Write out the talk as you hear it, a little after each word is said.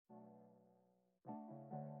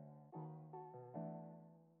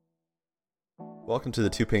Welcome to the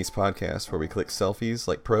Two Pennies podcast, where we click selfies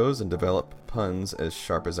like pros and develop puns as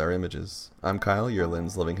sharp as our images. I'm Kyle, your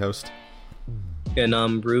lens-loving host. And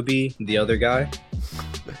I'm Ruby, the other guy.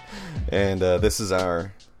 And this is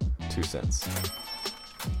our 2 cents.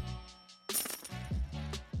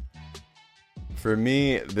 For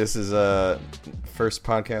me, this is a first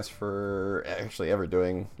podcast for actually ever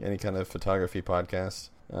doing any kind of photography podcast.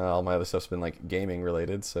 All my other stuff's been like gaming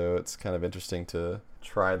related, so it's kind of interesting to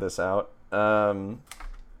try this out.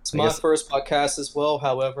 It's my first podcast as well.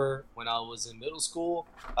 However, when I was in middle school,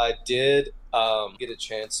 I did get a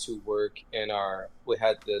chance to work in we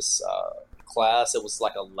had this class. It was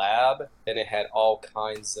like a lab, and it had all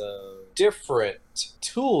kinds of different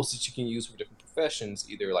tools that you can use for different professions,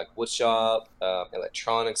 either like woodshop,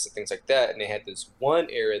 electronics, and things like that. And they had this one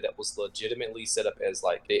area that was legitimately set up as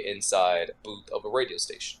like the inside booth of a radio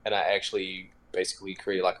station. And I actually basically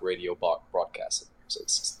created like a radio broadcast. So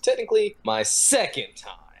it's technically my second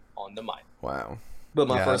time on the mic. Wow. But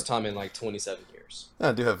my first time in like 27 years.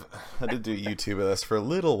 I did do YouTube with this for a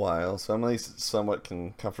little while, so I'm at least somewhat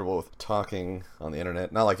comfortable with talking on the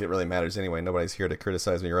internet. Not like it really matters anyway. Nobody's here to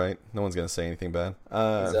criticize me, right? No one's going to say anything bad.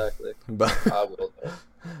 Exactly. But I will.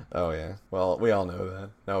 Oh, yeah. Well, we all know that.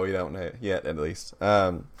 No, we don't know yet, at least.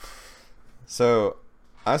 So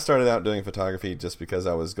I started out doing photography just because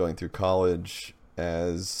I was going through college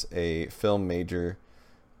as a film major,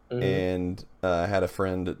 and I had a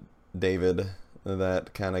friend, David,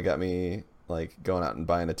 that kind of got me like going out and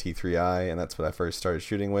buying a T3i, and that's what I first started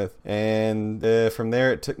shooting with. And from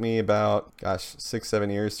there, it took me about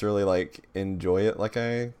 6-7 years to really like enjoy it like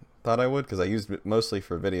I thought I would, because I used it mostly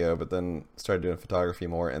for video, but then started doing photography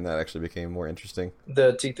more, and that actually became more interesting.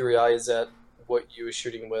 The T3i, is that what you were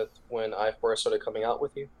shooting with when I first started coming out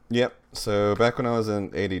with you? Yep. So back when I was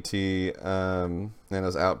in ADT, and I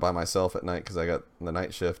was out by myself at night because I got the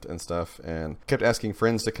night shift and stuff, and kept asking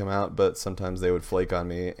friends to come out, but sometimes they would flake on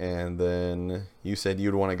me. And then you said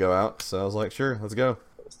you'd want to go out, so I was like, sure, let's go.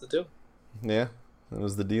 What's the deal? Yeah, that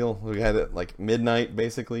was the deal. We had it like midnight,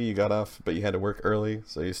 basically. You got off, but you had to work early,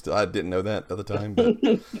 so I didn't know that at the time, but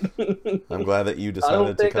I'm glad that you decided to come out. I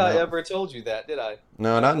don't think I ever told you that, did I?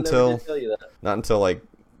 No, I not until tell you that. Not until like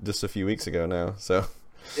just a few weeks ago. No, so.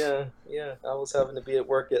 Yeah. I was having to be at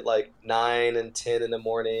work at like 9 and 10 in the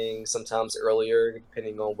morning, sometimes earlier,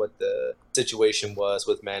 depending on what the situation was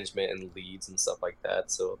with management and leads and stuff like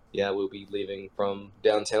that. So yeah, we'll be leaving from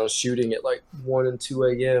downtown shooting at like 1 and 2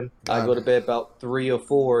 a.m. I go to bed about 3 or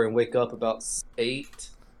 4 and wake up about 8,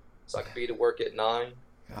 so I could be to work at 9.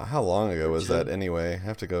 How long ago was that anyway? I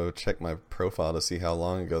have to go check my profile to see how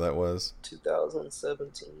long ago that was.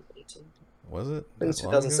 2017, 18. Was it? I think it's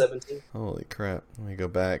 2017. Holy crap. Let me go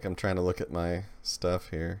back. I'm trying to look at my stuff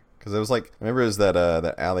here. Because it was like, I remember it was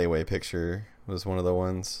that alleyway picture was one of the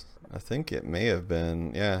ones. I think it may have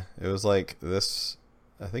been, yeah. It was like this,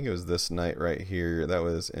 I think it was this night right here. That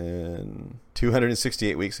was in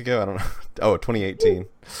 268 weeks ago. I don't know. Oh, 2018.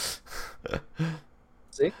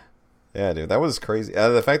 See? Yeah, dude. That was crazy.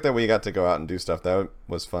 The fact that we got to go out and do stuff, that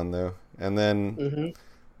was fun though. And then,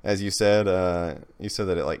 as you said that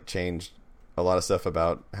it like changed a lot of stuff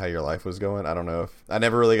about how your life was going. I don't know if I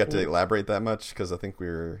never really got to elaborate that much, because I think I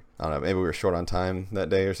don't know, maybe we were short on time that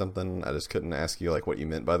day or something. I just couldn't ask you like what you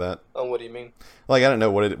meant by that. Oh, what do you mean? Like, I don't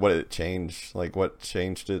know, what did it change? Like, what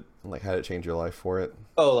changed it? Like, how did it change your life for it?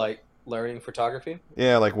 Oh, like learning photography?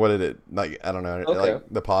 Yeah, like what did it, like, I don't know, okay. Like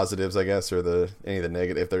the positives, I guess, or any of the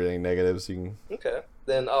negative, if there are any negatives you can. Okay.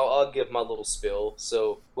 Then I'll give my little spill.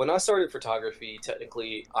 So when I started photography,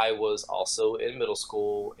 technically I was also in middle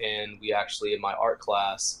school, and we actually, in my art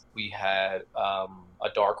class, we had a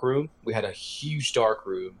dark room. We had a huge dark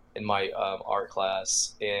room in my art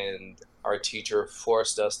class, and our teacher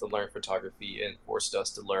forced us to learn photography and forced us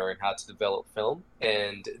to learn how to develop film.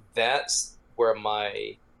 And that's where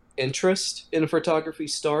my interest in photography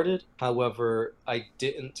started. However, I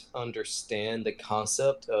didn't understand the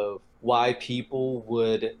concept of why people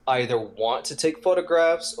would either want to take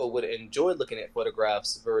photographs or would enjoy looking at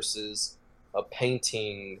photographs versus a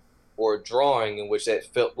painting or a drawing, in which that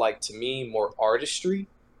felt like to me more artistry.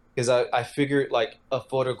 Because I figured like a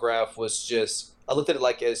photograph was just, I looked at it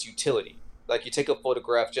like as utility. Like you take a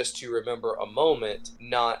photograph just to remember a moment,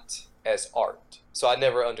 not as art. So I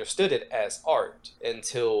never understood it as art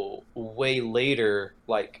until way later,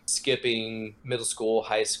 like skipping middle school,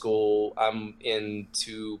 high school. I'm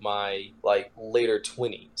into my like later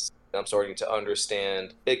 20s. I'm starting to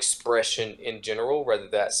understand expression in general, whether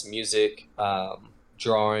that's music,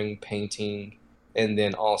 drawing, painting, and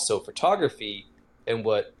then also photography. And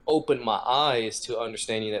what opened my eyes to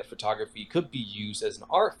understanding that photography could be used as an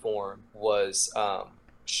art form was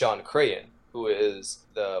Sean Crayon. who is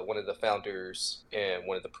the one of the founders and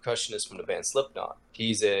one of the percussionists from the band Slipknot.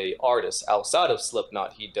 He's a artist outside of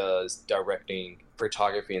Slipknot. He does directing,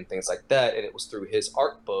 photography, and things like that. And it was through his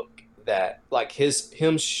art book that like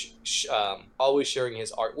always sharing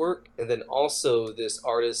his artwork, and then also this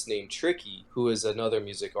artist named Tricky, who is another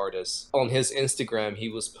music artist. On his Instagram, he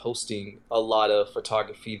was posting a lot of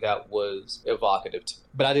photography that was evocative to me,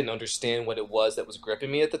 but I didn't understand what it was that was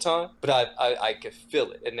gripping me at the time. But I could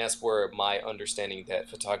feel it, and that's where my understanding that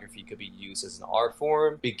photography could be used as an art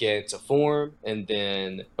form began to form. And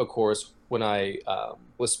then, of course, when I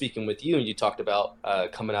was speaking with you and you talked about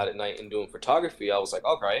coming out at night and doing photography, I was like,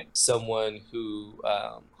 all right, someone who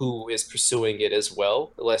is pursuing it as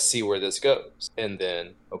well. Let's see where this goes. And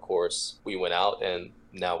then, of course, we went out and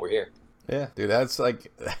now we're here. Yeah, dude, that's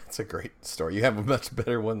a great story. You have a much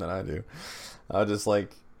better one than I do. I just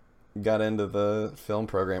got into the film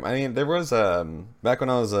program. I mean, there was back when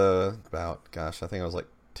I was about, gosh, I think I was like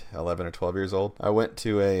 11 or 12 years old. I went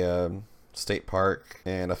to a state park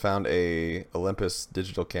and I found a Olympus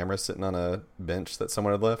digital camera sitting on a bench that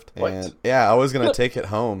someone had left. What? And yeah, I was gonna take it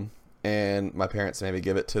home, and my parents made me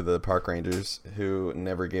give it to the park rangers, who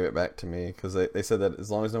never gave it back to me because they said that as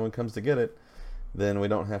long as no one comes to get it, then we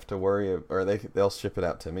don't have to worry, or they'll ship it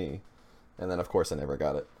out to me. And then of course I never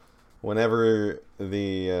got it. Whenever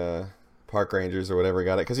the park rangers or whatever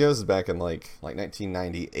got it, because this is back in like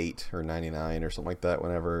 1998 or 99 or something like that.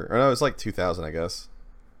 Whenever, or no, it was like 2000, I guess.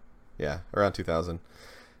 Yeah, around 2000.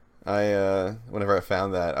 Whenever I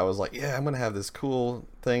found that, I was like, yeah, I'm gonna have this cool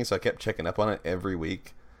thing. So I kept checking up on it every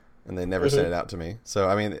week, and they never sent it out to me. So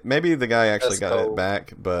I mean, maybe the guy actually got it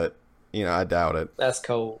back, but I doubt it. That's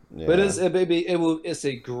cool. Yeah. But it's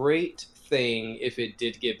a great thing if it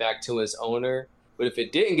did get back to its owner. But if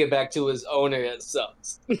it didn't get back to his owner, it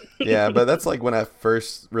sucks. Yeah, but that's like when I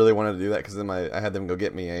first really wanted to do that, because then I had them go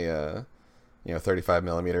get me a 35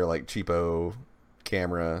 millimeter like cheapo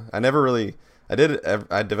camera. I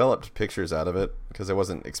developed pictures out of it because it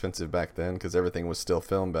wasn't expensive back then, because everything was still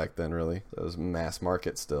film back then, really. It was mass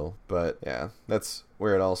market still. But yeah, that's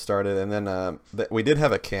where it all started. And then we did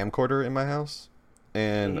have a camcorder in my house,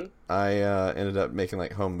 and I ended up making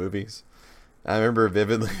like home movies. I remember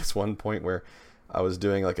vividly this one point where I was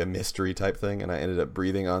doing like a mystery type thing, and I ended up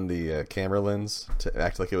breathing on the camera lens to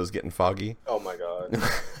act like it was getting foggy. Oh my god.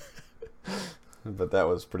 But that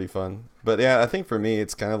was pretty fun. But yeah, I think for me,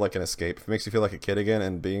 it's kind of like an escape. It makes you feel like a kid again,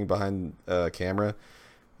 and being behind a camera,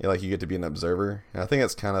 you get to be an observer. And I think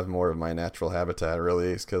that's kind of more of my natural habitat, really,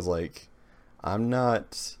 is because like I'm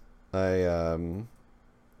not like an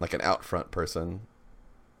out front person.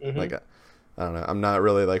 Like I don't know, I'm not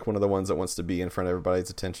really like one of the ones that wants to be in front of everybody's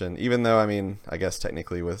attention. Even though, I mean, I guess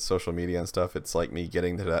technically with social media and stuff, it's like me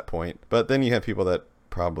getting to that point. But then you have people that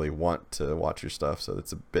probably want to watch your stuff, so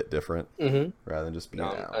it's a bit different rather than just being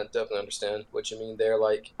out. I definitely understand what you mean there.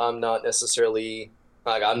 Like, I'm not necessarily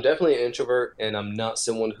like, I'm definitely an introvert, and I'm not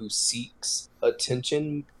someone who seeks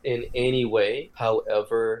attention in any way.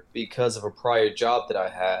 However, because of a prior job that I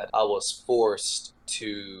had, I was forced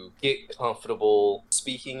to get comfortable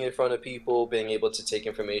speaking in front of people, being able to take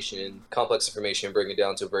information, complex information, and bring it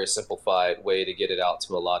down to a very simplified way to get it out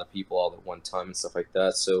to a lot of people all at one time and stuff like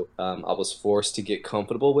that. So I was forced to get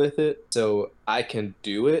comfortable with it. So I can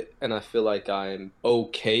do it, and I feel like I'm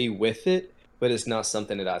okay with it, but it's not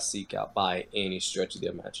something that I seek out by any stretch of the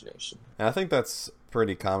imagination. And I think that's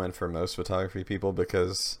pretty common for most photography people,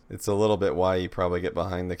 because it's a little bit why you probably get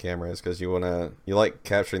behind the cameras, because you like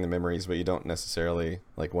capturing the memories, but you don't necessarily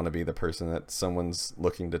like want to be the person that someone's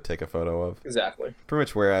looking to take a photo of. Exactly. Pretty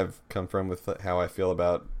much where I've come from with how I feel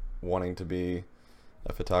about wanting to be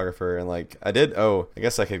a photographer. And like I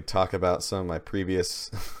guess I could talk about some of my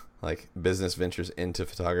previous like business ventures into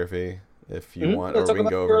photography if you want, or we can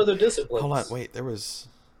go over other disciplines. Hold on, wait, there was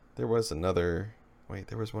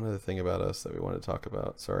one other thing about us that we wanted to talk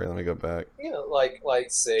about. Sorry, let me go back. Yeah,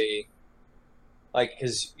 say,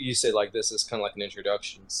 because you said like this is kind of like an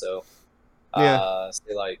introduction. So,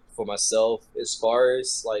 say like for myself, as far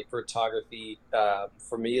as like photography,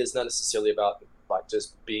 for me, it's not necessarily about like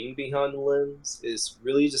just being behind the lens. It's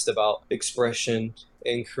really just about expression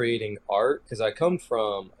and creating art. Because I come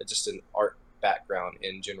from just an art background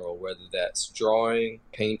in general, whether that's drawing,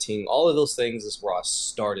 painting, all of those things is where I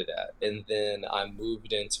started at. And then I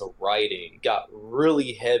moved into writing, got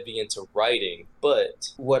really heavy into writing.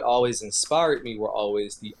 But what always inspired me were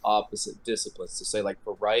always the opposite disciplines. To say, like,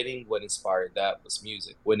 for writing, what inspired that was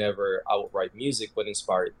music. Whenever I would write music, what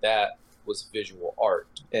inspired that was visual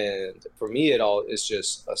art. And for me, it all is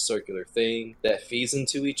just a circular thing that feeds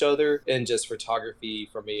into each other. And just photography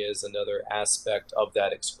for me is another aspect of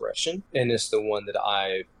that expression. And it's the one that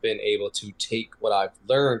I've been able to take what I've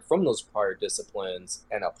learned from those prior disciplines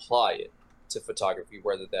and apply it to photography,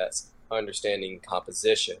 whether that's understanding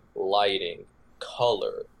composition, lighting,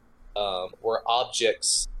 color, where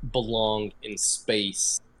objects belong in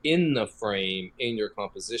space, in the frame, in your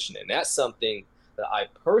composition. And that's something that I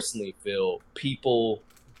personally feel people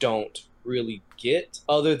don't really get,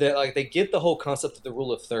 other than like they get the whole concept of the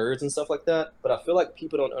rule of thirds and stuff like that, but I feel like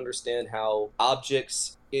people don't understand how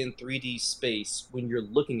objects in 3D space, when you're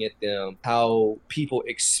looking at them, how people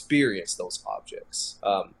experience those objects.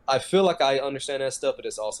 I feel like I understand that stuff, but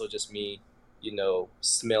it's also just me,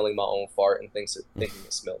 smelling my own fart and thinking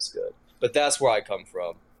it smells good. But that's where I come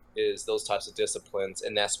from, is those types of disciplines,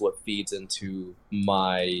 and that's what feeds into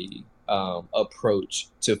my approach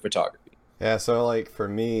to photography. Yeah, so like for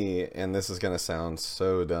me, and this is gonna sound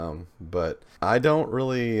so dumb, but I don't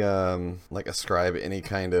really like ascribe any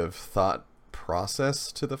kind of thought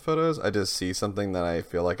process to the photos. I just see something that I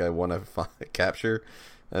feel like I want to capture,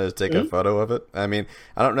 take a photo of it. I mean,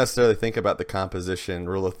 I don't necessarily think about the composition,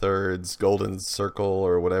 rule of thirds, golden circle,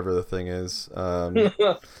 or whatever the thing is.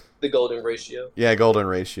 The golden ratio. Yeah, golden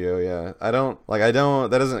ratio, yeah. That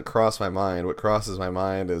doesn't cross my mind. What crosses my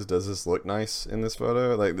mind is, does this look nice in this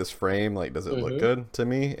photo? Like this frame, like does it look good to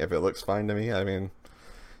me? If it looks fine to me, I mean,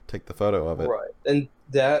 take the photo of it. Right. And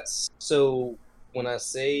that's, so when I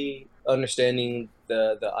say understanding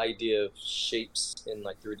the idea of shapes in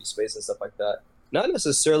like 3D space and stuff like that, not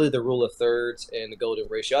necessarily the rule of thirds and the golden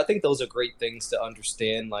ratio. I think those are great things to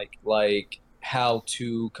understand, like how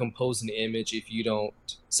to compose an image. If you don't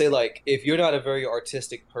say, like, if you're not a very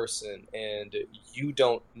artistic person and you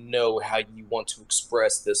don't know how you want to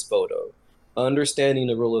express this photo, understanding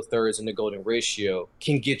the rule of thirds and the golden ratio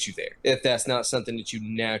can get you there, if that's not something that you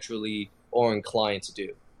naturally are inclined to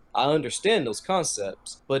do. I understand those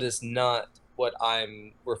concepts, but it's not what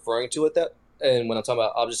I'm referring to at that. And when I'm talking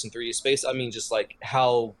about objects in 3D space, I mean just like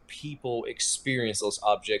how people experience those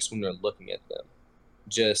objects when they're looking at them.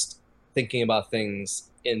 Just thinking about things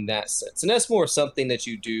in that sense. And that's more something that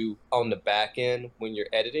you do on the back end when you're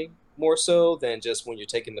editing, more so than just when you're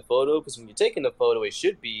taking the photo. Because when you're taking the photo, it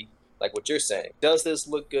should be like what you're saying. Does this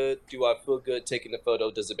look good? Do I feel good taking the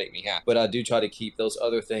photo? Does it make me happy? But I do try to keep those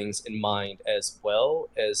other things in mind, as well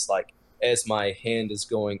as like, as my hand is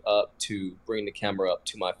going up to bring the camera up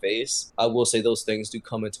to my face. I will say those things do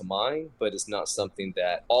come into mind, but it's not something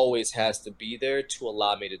that always has to be there to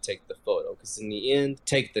allow me to take the photo. Because in the end,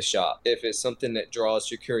 take the shot. If it's something that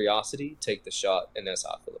draws your curiosity, take the shot. And that's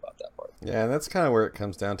how I feel about that part. Yeah, and that's kind of where it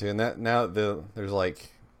comes down to. And that now there's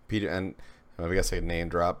like Peter, and I guess I could name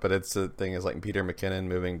drop, but it's the thing is like Peter McKinnon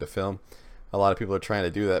moving to film. A lot of people are trying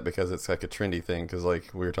to do that because it's like a trendy thing. Because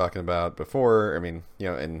like we were talking about before, I mean,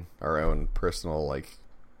 in our own personal like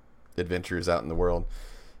adventures out in the world,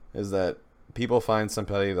 is that people find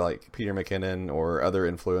somebody like Peter McKinnon or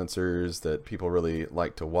other influencers that people really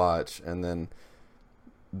like to watch, and then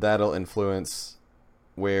that'll influence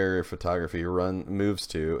where photography moves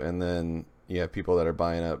to, and then you have people that are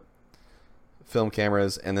buying up film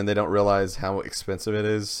cameras, and then they don't realize how expensive it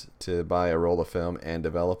is to buy a roll of film and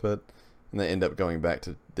develop it. And they end up going back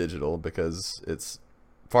to digital because it's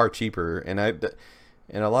far cheaper. And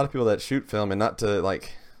a lot of people that shoot film, and not to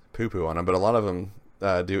like poo-poo on them, but a lot of them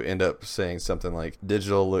do end up saying something like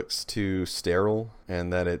digital looks too sterile,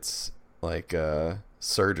 and that it's like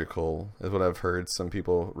surgical is what I've heard some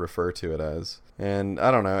people refer to it as. And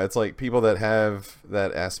I don't know, it's like people that have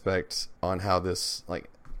that aspect on how this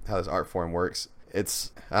art form works.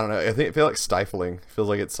 It's, I don't know, I feel like stifling. It feels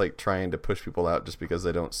like it's like trying to push people out just because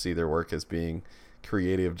they don't see their work as being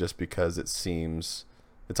creative, just because it seems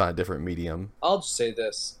it's on a different medium. I'll just say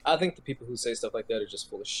this. I think the people who say stuff like that are just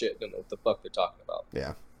full of shit. Don't know what the fuck they're talking about.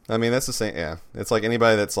 Yeah. I mean, that's the same. Yeah. It's like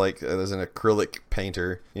anybody that's like, there's an acrylic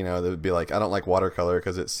painter, that would be like, I don't like watercolor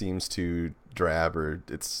because it seems too drab or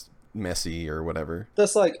it's messy or whatever.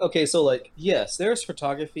 That's like, okay, so like, yes, there's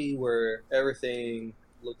photography where everything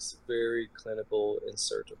looks very clinical and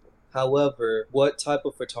surgical. However, what type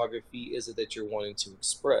of photography is it that you're wanting to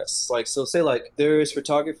express? Like, so say like there is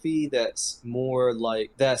photography that's more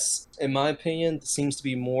like, that's, in my opinion, seems to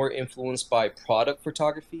be more influenced by product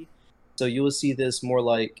photography. So you will see this more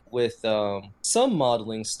like with some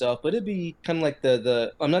modeling stuff, but it'd be kind of like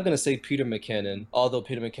the I'm not going to say Peter McKinnon, although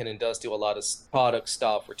Peter McKinnon does do a lot of product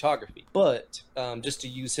style photography. But just to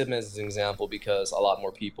use him as an example, because a lot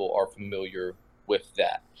more people are familiar with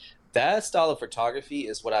that. That style of photography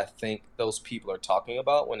is what I think those people are talking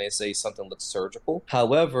about when they say something looks surgical.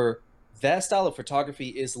 However, that style of photography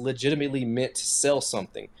is legitimately meant to sell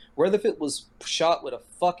something. Whether if it was shot with a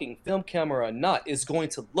fucking film camera or not, it's going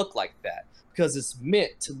to look like that because it's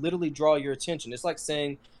meant to literally draw your attention. It's like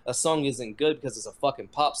saying a song isn't good because it's a fucking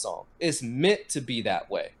pop song. It's meant to be that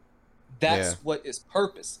way. Yeah. That's what its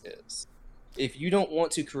purpose is. If you don't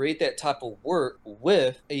want to create that type of work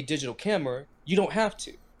with a digital camera, you don't have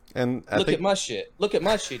to. And I Look think, at my shit. Look at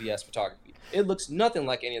my shitty ass photography. It looks nothing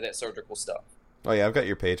like any of that surgical stuff. oh yeah, I've got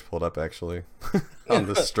your page pulled up actually on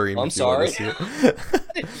the stream. I'm if you want sorry. to see it.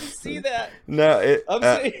 I didn't see that. No,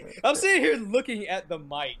 I'm sitting here looking at the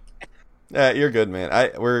mic. You're good,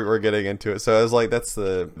 man. We're getting into it. So I was like,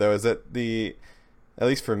 at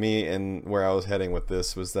least for me and where I was heading with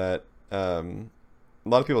this was that a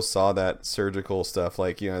lot of people saw that surgical stuff,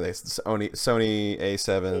 like, they Sony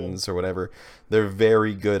A7s or whatever. They're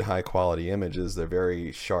very good, high quality images. They're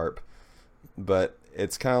very sharp, but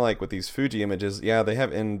it's kind of like with these Fuji images. Yeah, they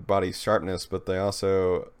have in-body sharpness, but they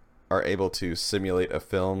also are able to simulate a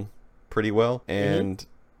film pretty well, and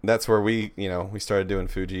that's where we started doing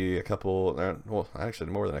Fuji actually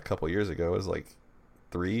more than a couple years ago. It was like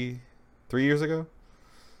three years ago.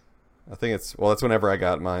 I think that's whenever I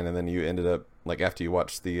got mine, and then you ended up, like, after you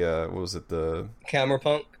watched the what was it, the Camera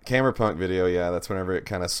Punk video, yeah, that's whenever it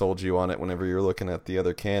kind of sold you on it, whenever you were looking at the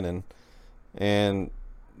other Canon. And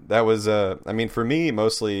that was I mean, for me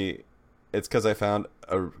mostly it's because I found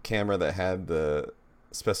a camera that had the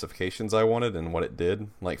specifications I wanted and what it did,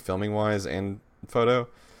 like filming wise and photo.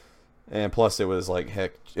 And plus it was like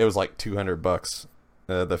 $200,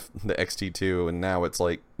 the XT2, and now it's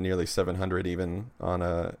like nearly 700 even on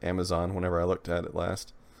Amazon whenever I looked at it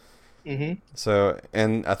last. So,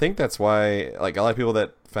 and I think that's why, like, a lot of people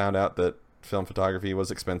that found out that film photography was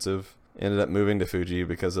expensive ended up moving to Fuji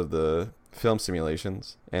because of the film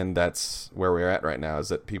simulations, and that's where we're at right now, is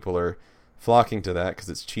that people are flocking to that because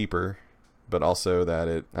it's cheaper, but also that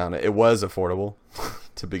it was affordable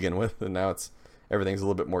to begin with, and now everything's a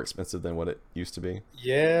little bit more expensive than what it used to be.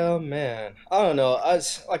 Yeah, man. I don't know. I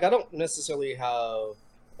don't necessarily have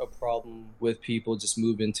a problem with people just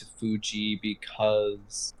moving to Fuji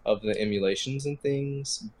because of the emulations and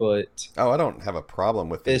things, but I don't have a problem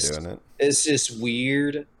with them doing it. It's just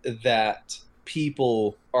weird that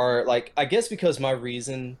people are like, I guess because my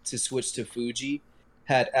reason to switch to Fuji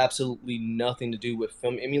had absolutely nothing to do with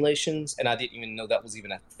film emulations, and I didn't even know that was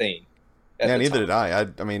even a thing. Yeah, neither did I.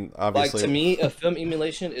 I mean, obviously, like, to me, a film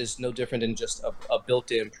emulation is no different than just a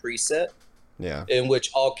built-in preset. Yeah. In which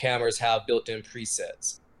all cameras have built-in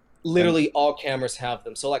presets. Literally, all cameras have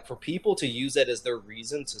them. So, like, for people to use that as their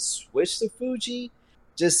reason to switch to Fuji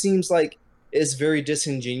just seems like it's very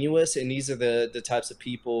disingenuous. And these are the types of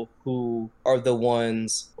people who are the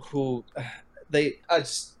ones who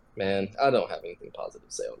man, I don't have anything positive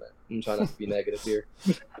to say on that. I'm trying not to be negative here.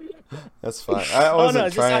 That's fine.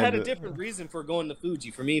 I had a different reason for going to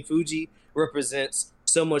Fuji. For me, Fuji represents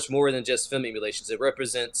so much more than just film emulations. It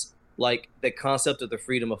represents, like, the concept of the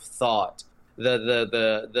freedom of thought.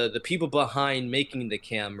 The people behind making the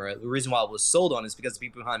camera. The reason why I was sold on is because the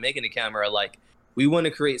people behind making the camera are like, we want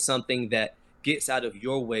to create something that gets out of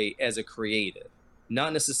your way as a creative.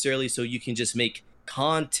 Not necessarily so you can just make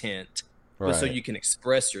content, but so you can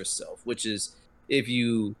express yourself, which is, if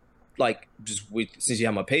you like, since you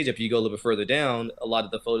have my page up, you go a little bit further down, a lot of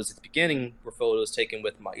the photos at the beginning were photos taken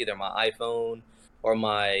with either my iPhone or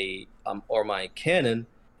my Canon,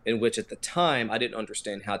 in which at the time I didn't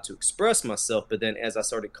understand how to express myself. But then as I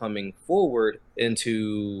started coming forward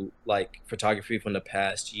into, like, photography from the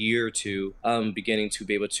past year or two, I'm beginning to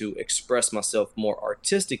be able to express myself more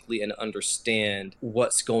artistically and understand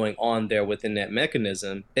what's going on there within that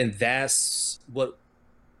mechanism. And that's what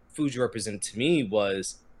Fuji represented to me,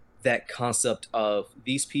 was that concept of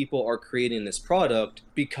these people are creating this product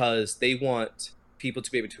because they want people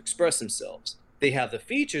to be able to express themselves. They have the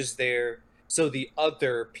features there, so the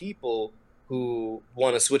other people who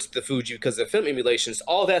want to switch to the Fuji because of film emulations,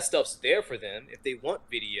 all that stuff's there for them. If they want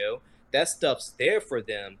video, that stuff's there for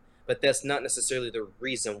them, but that's not necessarily the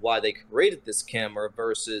reason why they created this camera.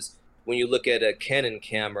 Versus when you look at a Canon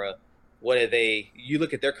camera, you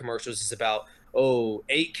look at their commercials, it's about,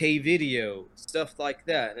 8K video, stuff like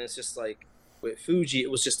that. And it's just like, with Fuji, it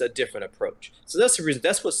was just a different approach. So that's the reason,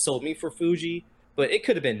 that's what sold me for Fuji, but it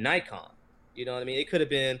could have been Nikon. You know what I mean? It could have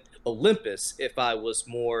been Olympus if I was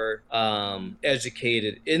more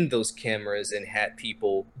educated in those cameras and had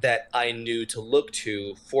people that I knew to look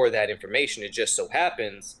to for that information. It just so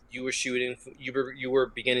happens you were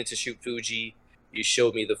beginning to shoot Fuji. You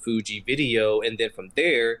showed me the Fuji video, and then from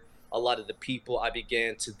there a lot of the people I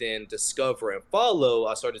began to then discover and follow,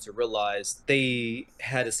 I started to realize they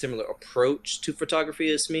had a similar approach to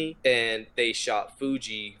photography as me, and they shot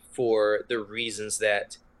Fuji for the reasons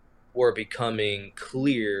that were becoming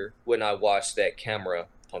clear when I watched that camera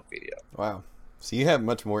on video. Wow. So you have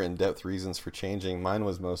much more in-depth reasons for changing. Mine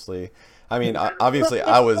was mostly, I mean, obviously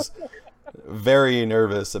I was very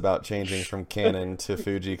nervous about changing from Canon to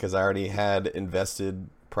Fuji because I already had invested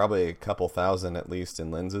probably a couple thousand at least in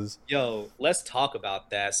lenses. Yo, let's talk about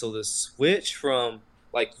that. So the switch from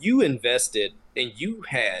like you invested and you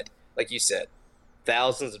had, like you said,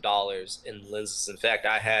 thousands of dollars in lenses. In fact,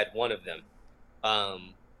 I had one of them.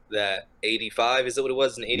 That 85, is that what it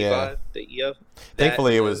was? An 85, the EF.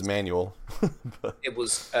 Thankfully, it was manual. It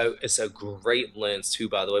was. It's a great lens too,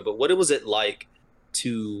 by the way. But what was it like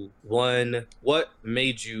to one? What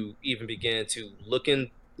made you even begin to look and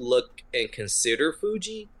consider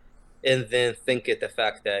Fuji, and then think at the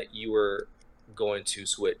fact that you were going to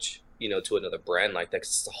switch, to another brand like that? 'Cause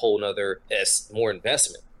it's a whole nother, it's more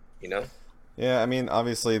investment, Yeah, I mean,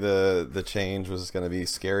 obviously the change was going to be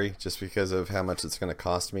scary just because of how much it's going to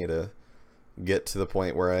cost me to get to the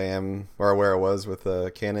point where I am or where I was with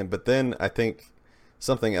Canon. But then I think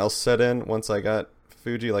something else set in once I got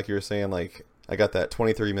Fuji, like you were saying. Like I got that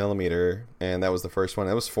 23 millimeter, and that was the first one.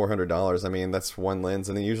 That was $400. I mean, that's one lens,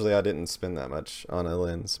 and then usually I didn't spend that much on a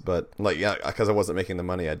lens. But like, yeah, because I wasn't making the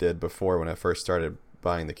money I did before when I first started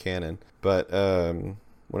buying the Canon. But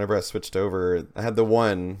whenever I switched over, I had the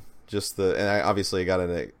one. And I obviously got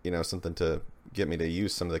something to get me to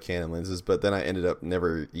use some of the Canon lenses, but then I ended up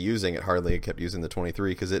never using it hardly. I kept using the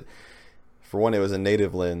 23 because for one, it was a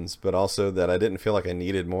native lens, but also that I didn't feel like I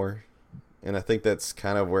needed more. And I think that's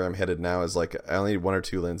kind of where I'm headed now is like, I only need one or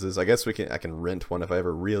two lenses. I guess I can rent one if I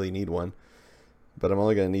ever really need one, but I'm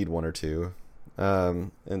only going to need one or two.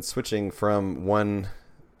 And switching from one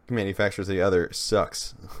manufacturer to the other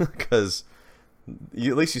sucks because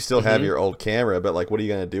at least you still have your old camera, but like, what are you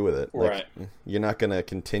going to do with it? Like, right. You're not going to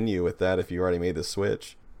continue with that if you already made the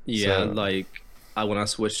switch. Yeah, so. When I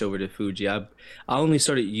switched over to Fuji, I only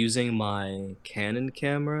started using my Canon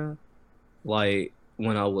camera like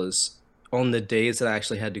when I was on the days that I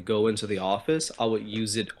actually had to go into the office. I would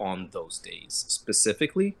use it on those days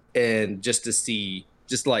specifically, and just to see,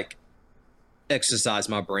 just like exercise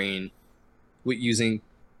my brain with using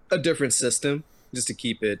a different system, just to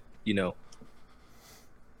keep it,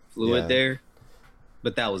 fluid there.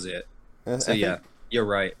 But that was it. So yeah, you're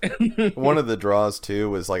right. One of the draws too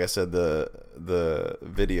was, like I said, the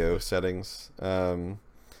video settings,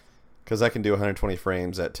 because I can do 120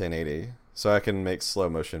 frames at 1080, so I can make slow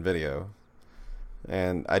motion video,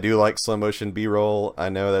 and I do like slow motion B-roll. I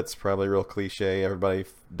know that's probably real cliche, everybody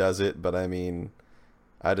does it, but I mean,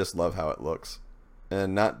 I just love how it looks,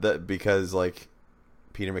 and not that because like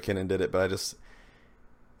Peter McKinnon did it, but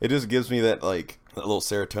it just gives me that like a little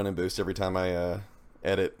serotonin boost every time I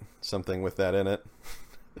edit something with that in it.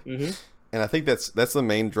 Mm-hmm. And I think that's the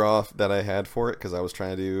main draw that I had for it, because I was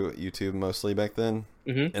trying to do YouTube mostly back then.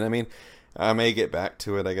 Mm-hmm. And I mean, I may get back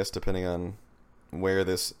to it, I guess, depending on where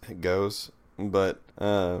this goes. But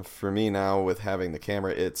for me now, with having the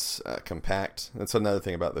camera, it's compact. That's another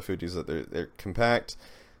thing about the Fujis, that they're compact.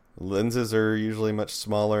 Lenses are usually much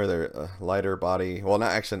smaller. They're a lighter body. Well,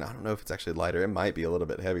 not actually. I don't know if it's actually lighter. It might be a little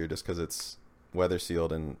bit heavier just because it's weather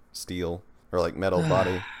sealed and steel or like metal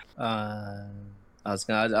body. I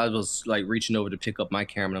was like reaching over to pick up my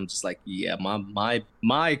camera, and I'm just like, yeah,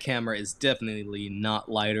 my camera is definitely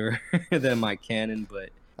not lighter than my Canon, but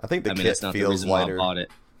I think the kit not feels the why lighter. I bought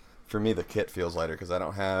it. For me, the kit feels lighter because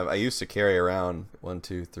I used to carry around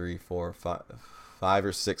 5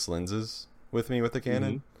 or 6 lenses with me with the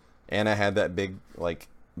Canon. Mm-hmm. And I had that big like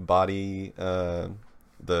body,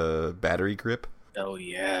 the battery grip. Oh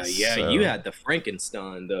yeah. So, you had the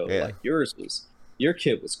Frankenstein though. Yeah. Like your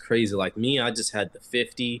kit was crazy. Like me, I just had the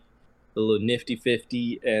 50, the little nifty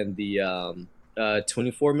 50, and the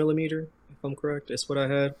 24 millimeter. If I'm correct, that's what I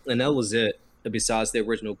had, and that was it. Besides the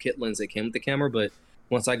original kit lens that came with the camera, but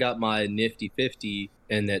once I got my nifty 50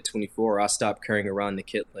 and that 24, I stopped carrying around the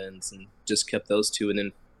kit lens and just kept those two. And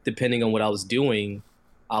then depending on what I was doing,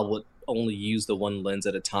 I would only use the one lens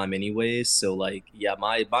at a time anyways. So like, yeah,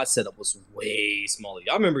 my setup was way smaller.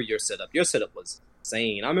 I remember your setup. Your setup was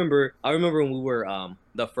insane. I remember when we were,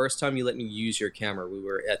 the first time you let me use your camera, we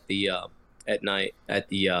were at the, at night at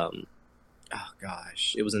the, oh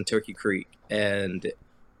gosh, it was in Turkey Creek. And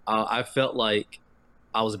I felt like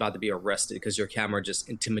I was about to be arrested because your camera just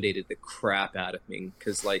intimidated the crap out of me.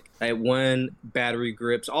 Because like I had one battery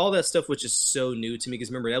grips, all that stuff was just so new to me. Because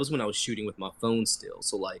remember, that was when I was shooting with my phone still.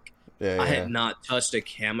 So like I had not touched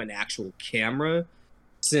an actual camera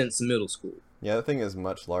since middle school. Yeah, the thing is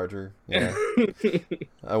much larger. Yeah,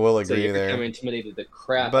 I will So agree you're kind of there. intimidated the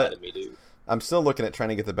crap out But of me, dude. I'm still looking at trying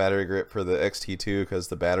to get the battery grip for the XT2 because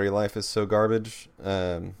the battery life is so garbage.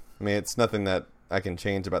 I mean, it's nothing that I can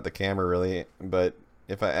change about the camera really, but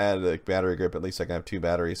if I add a battery grip, at least I can have two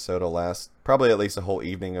batteries, so it'll last probably at least a whole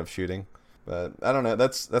evening of shooting. But I don't know.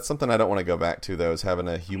 That's something I don't want to go back to though, is having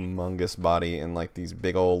a humongous body and like these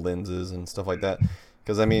big old lenses and stuff like that.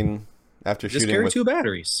 Because I mean, after Just shooting carry with, two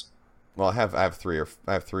batteries. well, I have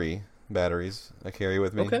three batteries I carry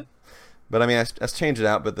with me. Okay. But I mean, I changed it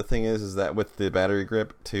out. But the thing is that with the battery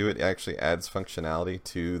grip too, it actually adds functionality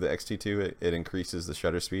to the XT2. It increases the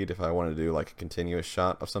shutter speed if I want to do like a continuous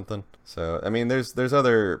shot of something. So I mean, there's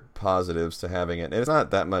other positives to having it. It's not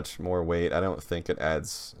that much more weight. I don't think it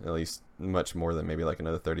adds at least much more than maybe like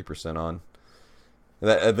another 30% on.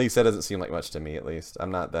 At least that doesn't seem like much to me. At least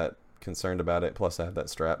I'm not that concerned about it. Plus, I have that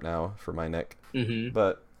strap now for my neck. Mm-hmm.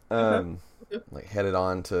 But Okay. like headed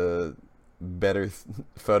on to better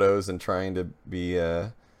photos and trying to be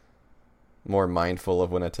more mindful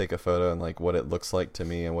of when I take a photo and like what it looks like to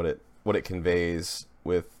me and what it conveys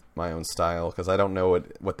with my own style, because I don't know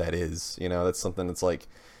what that is. You know, that's something that's like,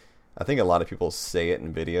 I think a lot of people say it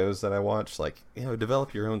in videos that I watch, like, you know,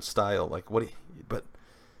 develop your own style. Like, what do you, but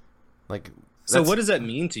like, So what does that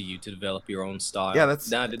mean to you to develop your own style? Yeah,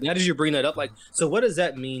 that's now did you bring that up? Like, so what does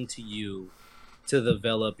that mean to you to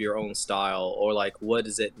develop your own style, or like what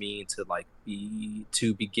does it mean to like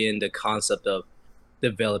begin the concept of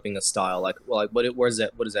developing a style? Like, well, like what does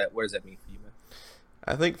that mean for you, man?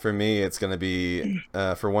 I think for me, it's going to be,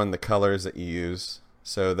 for one, the colors that you use.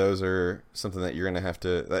 So those are something that you're going to have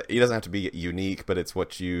to, it doesn't have to be unique, but it's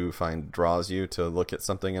what you find draws you to look at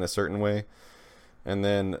something in a certain way. And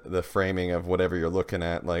then the framing of whatever you're looking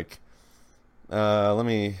at. Like, I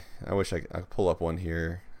wish I could pull up one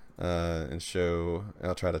here and show,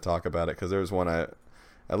 I'll try to talk about it, because there was one I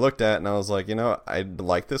looked at and I was like, you know, I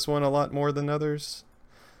like this one a lot more than others.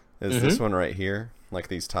 Is this one right here, like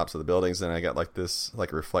these tops of the buildings, and I got like this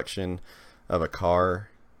like reflection of a car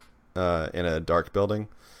in a dark building,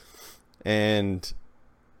 and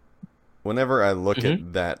whenever I look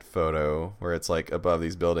at that photo where it's like above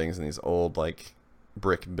these buildings and these old like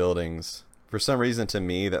brick buildings, for some reason to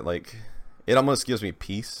me that like it almost gives me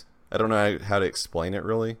peace. I don't know how to explain it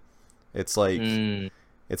really. It's like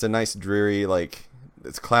it's a nice dreary, like,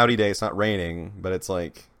 it's a cloudy day, it's not raining, but it's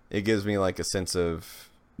like it gives me like a sense of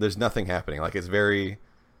there's nothing happening. Like, it's very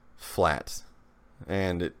flat,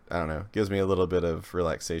 and it, I don't know, gives me a little bit of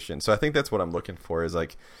relaxation. So I think that's what I'm looking for, is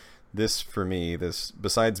like this for me, this,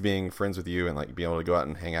 besides being friends with you and like being able to go out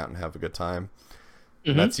and hang out and have a good time.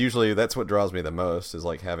 That's what draws me the most, is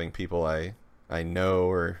like having people I know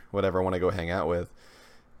or whatever I want to go hang out with.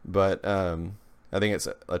 But I think it's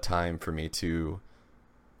a time for me to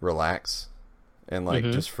relax and like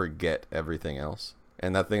just forget everything else.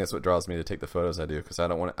 And I think that's what draws me to take the photos I do, because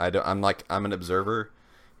I'm an observer,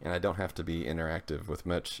 and I don't have to be interactive with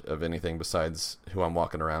much of anything besides who I'm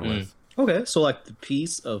walking around with. Okay, so like the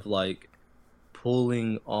piece of like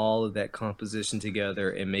pulling all of that composition together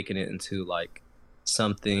and making it into like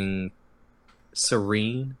something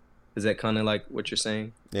serene. Is that kind of like what you're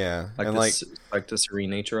saying? Yeah, Like and like the serene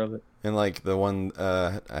nature of it. and like the one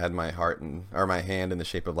I had my or my hand in the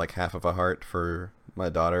shape of like half of a heart for my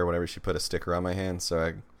daughter. Whenever she put a sticker on my hand,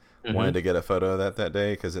 so I wanted to get a photo of that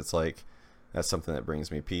day, because it's like that's something that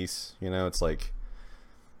brings me peace. You know, it's like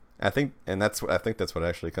I think that's what it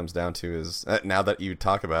actually comes down to, is now that you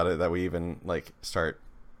talk about it, that we even like start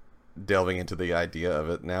delving into the idea of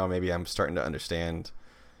it. Now maybe I'm starting to understand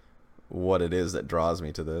what it is that draws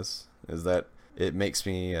me to this, is that it makes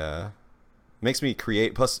me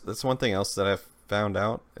create. Plus, that's one thing else that I've found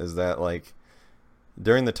out, is that like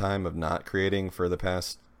during the time of not creating for the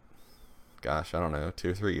past, gosh, I don't know,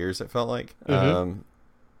 2 or 3 years, it felt like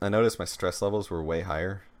I noticed my stress levels were way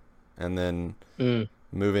higher, and then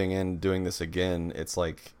moving in doing this again, it's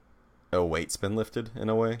like a weight's been lifted in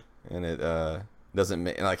a way, and it doesn't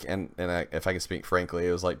make like, if I can speak frankly,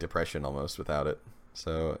 it was like depression almost without it.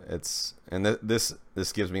 So it's, and this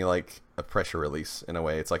gives me like a pressure release in a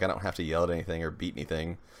way. It's like I don't have to yell at anything or beat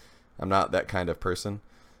anything. I'm not that kind of person.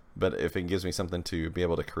 But if it gives me something to be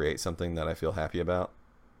able to create something that I feel happy about,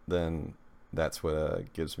 then that's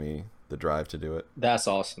what gives me the drive to do it. That's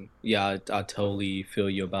awesome. Yeah, I totally feel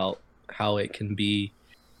you about how it can be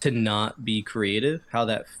to not be creative, how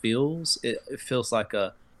that feels. It feels like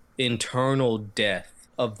a internal death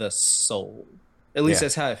of the soul. At least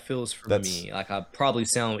that's how it feels for me. Like, I probably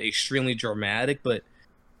sound extremely dramatic, but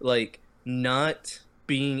like not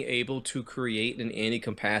being able to create in any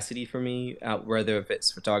capacity for me, whether if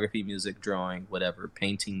it's photography, music, drawing, whatever,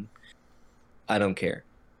 painting, I don't care.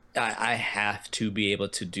 I have to be able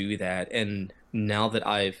to do that. And now that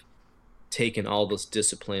I've taken all those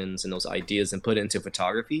disciplines and those ideas and put it into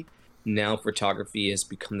photography, now photography has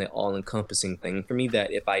become the all-encompassing thing for me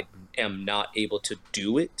that if I am not able to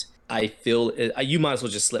do it, I feel you might as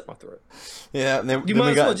well just slit my throat. Yeah, and you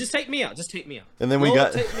might as well just take me out. Just take me out. And then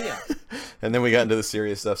take me out. And then we got into the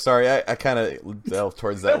serious stuff. Sorry, I kind of delved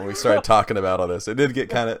towards that when we started talking about all this. It did get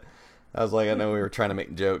kind of. I was like, I know we were trying to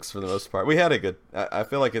make jokes for the most part. We had a good. I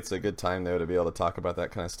feel like it's a good time though to be able to talk about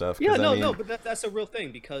that kind of stuff. Yeah, no, but that's a real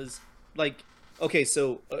thing because, like, okay,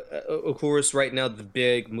 so of course, right now the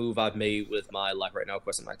big move I've made with my life right now, of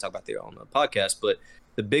course, I'm not talking about there on the podcast, but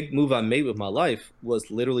the big move I made with my life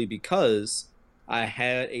was literally because I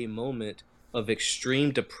had a moment of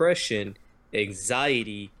extreme depression,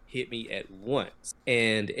 anxiety hit me at once,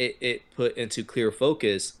 and it put into clear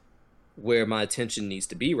focus where my attention needs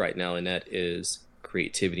to be right now, and that is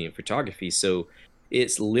creativity and photography. So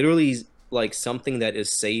it's literally like something that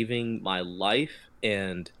is saving my life.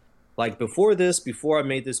 And like before I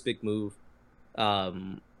made this big move,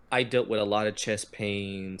 I dealt with a lot of chest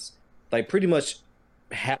pains, like pretty much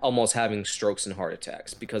almost having strokes and heart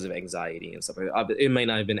attacks because of anxiety and stuff like that. It may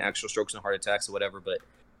not have been actual strokes and heart attacks or whatever, but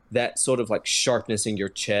that sort of like sharpness in your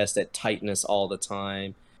chest, that tightness all the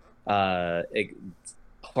time,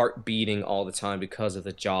 heart beating all the time because of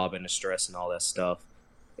the job and the stress and all that stuff.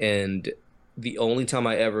 And the only time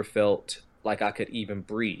I ever felt like I could even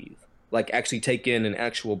breathe, like actually take in an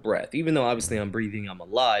actual breath, even though obviously I'm breathing, I'm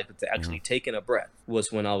alive, but to actually take in a breath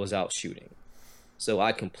was when I was out shooting. So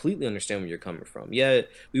I completely understand where you're coming from. Yeah,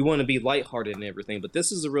 we want to be lighthearted and everything, but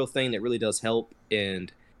this is a real thing that really does help,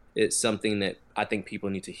 and it's something that I think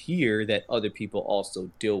people need to hear that other people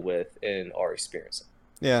also deal with and are experiencing.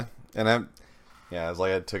 Yeah, and I was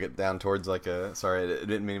like, I took it down towards like sorry, I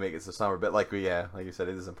didn't mean to make it so somber, but like you said,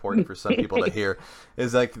 it is important for some people to hear.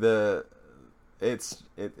 Is like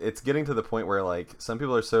it's getting to the point where like some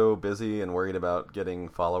people are so busy and worried about getting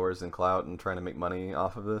followers and clout and trying to make money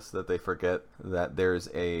off of this that they forget that there's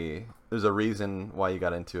a reason why you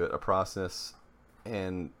got into it, a process.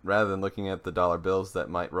 And rather than looking at the dollar bills that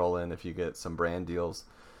might roll in if you get some brand deals,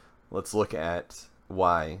 let's look at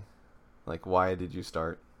why. Like, why did you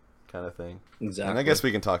start, kind of thing. Exactly. And I guess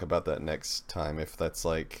we can talk about that next time if that's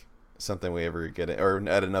like something we ever get, or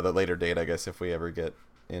at another later date, I guess, if we ever get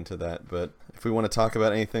into that. But if we want to talk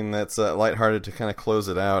about anything that's lighthearted to kind of close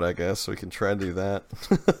it out, I guess we can try to do that.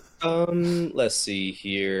 Let's see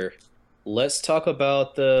here. Let's talk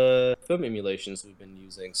about the film emulations we've been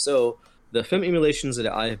using. So the film emulations that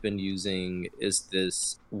I have been using is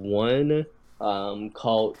this one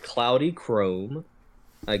called Cloudy Chrome.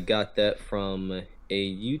 I got that from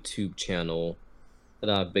a YouTube channel that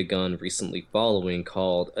I've begun recently following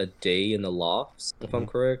called A Day in the Lofts, if I'm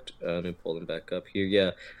correct. Let me pull them back up here.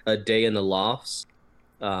 Yeah, A Day in the Lofts.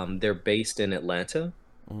 They're based in Atlanta,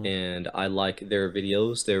 and I like their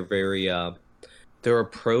videos. They're very, their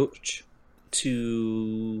approach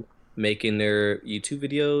to making their YouTube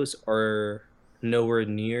videos are nowhere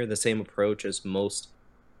near the same approach as most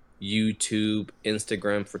YouTube,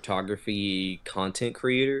 Instagram photography content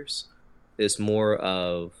creators. It's more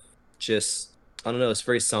of just, I don't know, it's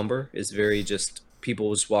very somber. It's very just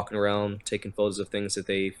people just walking around taking photos of things that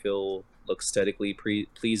they feel look aesthetically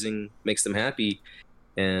pleasing, makes them happy.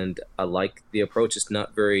 And I like the approach. It's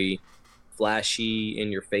not very flashy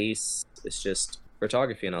in your face. It's just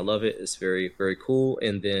photography, and I love it. It's very, very cool.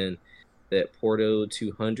 And then that Porto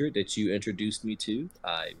 200 that you introduced me to,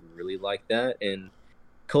 I really like that. And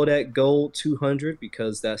Kodak Gold 200,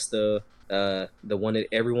 because that's the one that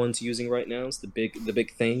everyone's using right now. It's the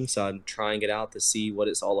big thing. So I'm trying it out to see what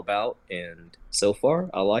it's all about, and so far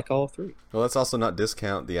I like all three. Well, let's also not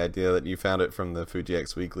discount the idea that you found it from the Fuji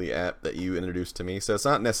X Weekly app that you introduced to me. So it's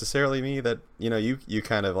not necessarily me that you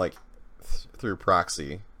kind of like through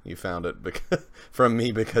proxy you found it from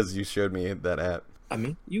me because you showed me that app. I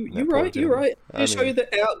mean, you're right. I didn't show you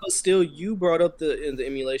the app, but still, you brought up the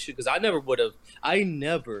emulation because I never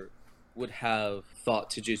would have thought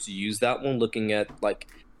to just use that one. Looking at like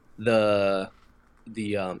the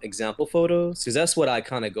example photos, because that's what I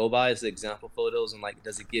kind of go by is the example photos, and like,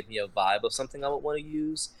 does it give me a vibe of something I would want to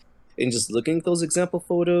use? And just looking at those example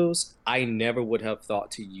photos, I never would have thought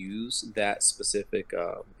to use that specific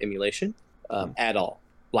emulation at all,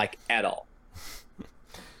 like at all.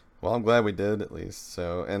 Well, I'm glad we did at least.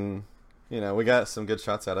 So, and we got some good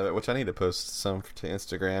shots out of it, which I need to post some to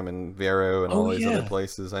Instagram and Vero and all these other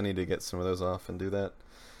places. I need to get some of those off and do that.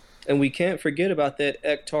 And we can't forget about that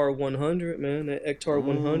Ectar 100, man. That Ectar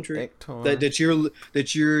 100 Hector.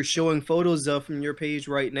 that you're showing photos of from your page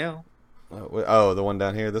right now. Oh, the one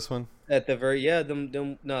down here, this one? At the very yeah,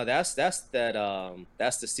 them no, that's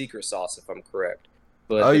the secret sauce if I'm correct.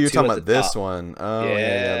 Oh, But the you're two talking at the about this top, one. Oh, yeah,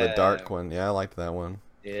 yeah, the yeah, dark one. Yeah, I liked that one.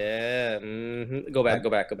 yeah. Go I back, go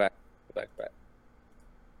back, go back, go back, go back.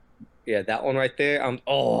 Yeah, that one right there.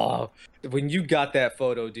 When you got that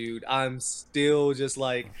photo, dude, I'm still just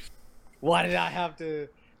like, why did I have to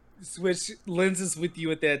switch lenses with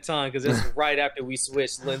you at that time? Because that's right after we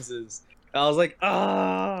switched lenses. I was like,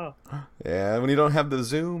 Yeah, when you don't have the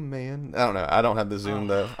zoom, man. I don't know. I don't have the zoom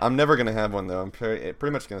though. ah. I'm never gonna have one though. I'm pretty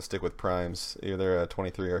much gonna stick with primes, either a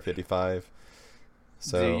 23 or a 55. Dude,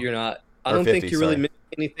 So you're not. I or don't think 50, you're really sorry. missing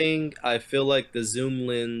anything. I feel like the zoom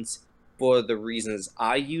lens, for the reasons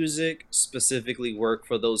I use it, specifically work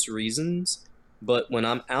for those reasons. But when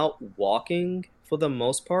I'm out walking, for the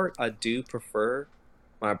most part, I do prefer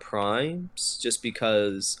my primes, just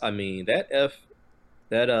because I mean that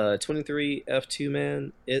 23 f2,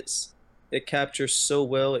 man, it captures so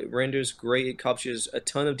well. It renders great. It captures a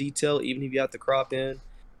ton of detail, even if you have to crop in.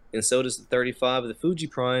 And so does the 35. The Fuji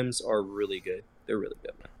primes are really good. They're really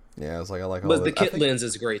good, man. Yeah, it's like I like all But the the. I kit think lens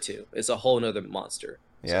is great too. It's a whole nother monster.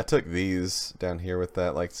 yeah, I So took these down here with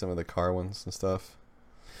that, like some of the car ones and stuff.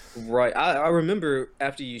 right, I remember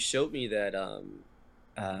after you showed me that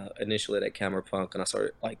initially that camera punk, and I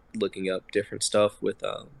started like looking up different stuff with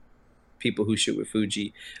people who shoot with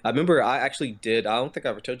Fuji. I remember I actually did. I don't think I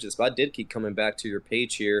ever told you this, but I did keep coming back to your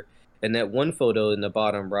page here, and that one photo in the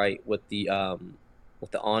bottom right with the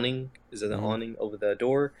awning. Is it the Hmm. awning over the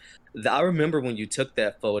door? I remember when you took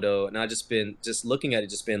that photo, and I just been just looking at it,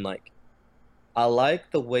 just been like, I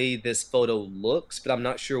like the way this photo looks, but I'm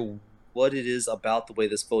not sure what it is about the way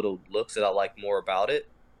this photo looks that I like more about it,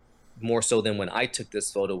 more so than when I took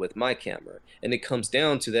this photo with my camera. And it comes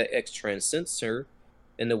down to that X-Trans sensor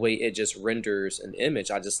and the way it just renders an image.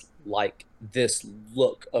 I just like this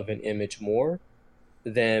look of an image more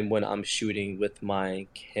than when I'm shooting with my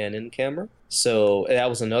Canon camera. So that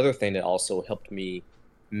was another thing that also helped me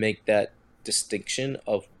make that distinction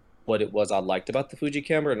of what it was I liked about the Fuji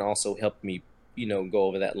camera, and also helped me, go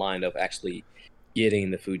over that line of actually getting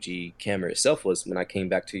the Fuji camera itself. Was when I kept coming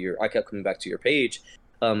back to your page.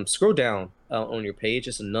 Scroll down on your page.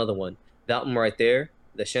 It's another one. That one right there,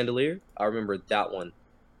 the chandelier. I remember that one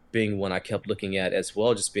being one I kept looking at as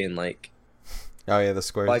well, just being Oh yeah, the like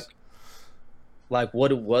squares.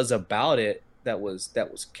 what it was about it that was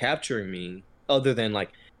capturing me, other than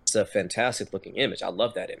like it's a fantastic looking image. I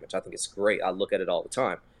love that image. I think it's great. I look at it all the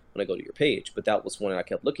time when I go to your page. But that was one I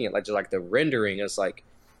kept looking at, like just like the rendering. It's like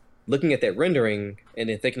looking at that rendering and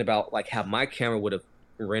then thinking about like how my camera would have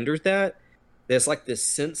rendered that. There's like this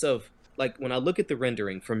sense of like when I look at the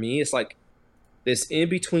rendering, for me it's like this in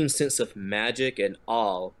between sense of magic and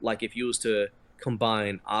awe, like if you was to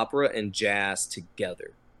combine opera and jazz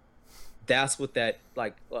together. That's what that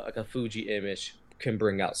like a Fuji image can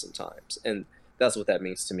bring out sometimes, and that's what that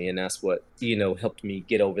means to me, and that's what helped me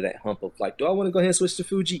get over that hump of like, do I want to go ahead and switch to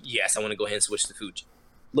Fuji? Yes, I want to go ahead and switch to Fuji.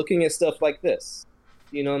 Looking at stuff like this,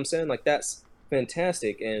 you know what I'm saying? Like that's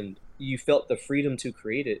fantastic, and you felt the freedom to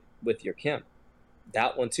create it with your camera.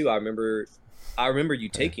 That one too. I remember you Yeah.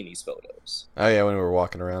 taking these photos. Oh yeah, when we were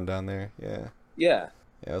walking around down there. Yeah. Yeah.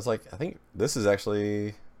 Yeah, I was like, I think this is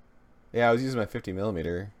actually. Yeah, I was using my 50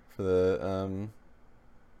 millimeter for the.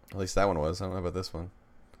 At least that one was. I don't know about this one.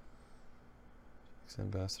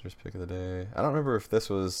 Ambassador's pick of the day. I don't remember if this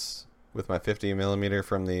was with my 50 millimeter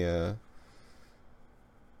from the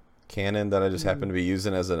Canon that I just happened to be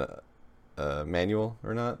using as a manual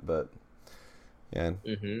or not, but yeah.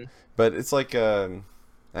 Mm-hmm. But it's like, and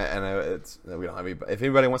it's we don't have any. If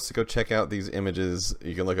anybody wants to go check out these images,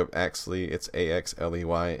 you can look up Axley. It's AXLEY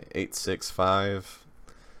 865,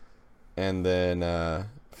 and then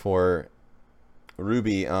for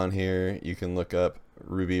Ruby on here, you can look up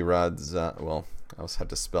Ruby Radza. Well, I also have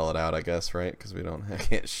to spell it out, I guess, right? Because we don't, I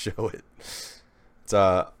can't show it. It's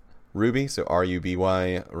Ruby, so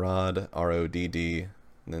RUBY, Rod, RODD,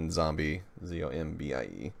 and then Zombie,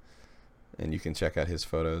 ZOMBIE, and you can check out his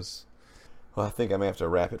photos. Well, I think I may have to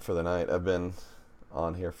wrap it for the night. I've been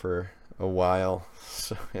on here for a while,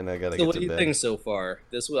 so and I gotta So, get what to do you bed. think so far?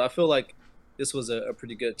 I feel like this was a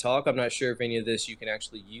pretty good talk. I'm not sure if any of this you can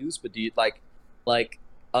actually use, but do you like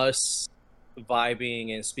us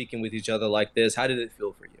vibing and speaking with each other like this? How did it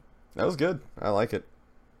feel for you? That was good. I like it.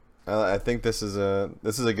 I think this is a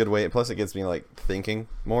good way. Plus, it gets me like thinking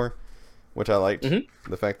more, which I liked. Hmm.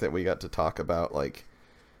 The fact that we got to talk about like,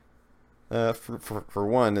 for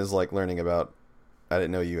one is like learning about I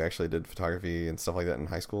didn't know you actually did photography and stuff like that in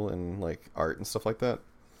high school and like art and stuff like that.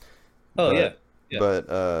 Oh, But yeah.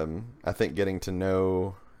 Yeah. I think getting to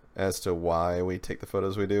know as to why we take the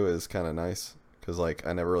photos we do is kind of nice because like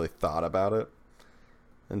I never really thought about it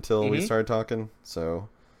until we Hmm. started talking. So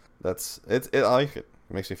I like it.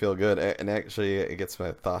 It makes me feel good, and actually it gets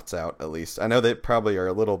my thoughts out at least. I know they probably are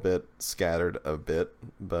a little bit scattered a bit,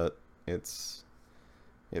 but it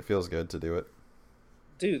feels good to do it.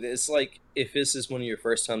 Dude, it's like if this is one of your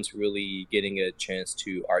first times really getting a chance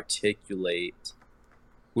to articulate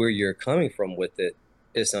where you're coming from with it,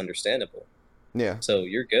 it's understandable. Yeah. So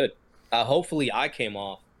you're good. Hopefully, I came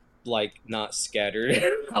off like not scattered.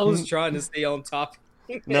 I was trying to stay on topic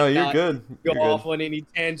No, and you're not good. go You're good. off on any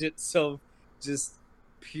tangents of just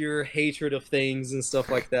pure hatred of things and stuff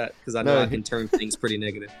like that because I know No, I can turn things pretty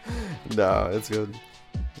negative. no, it's good.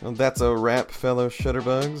 Well, that's a wrap, fellow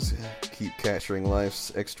Shutterbugs. Keep capturing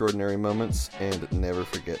life's extraordinary moments and never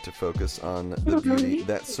forget to focus on the beauty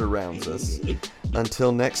that surrounds us.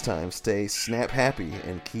 Until next time, stay snap happy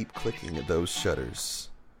and keep clicking those shutters.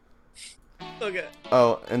 Okay.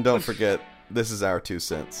 Oh, and don't forget, this is our 2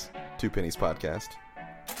 cents. 2 Pennies Podcast.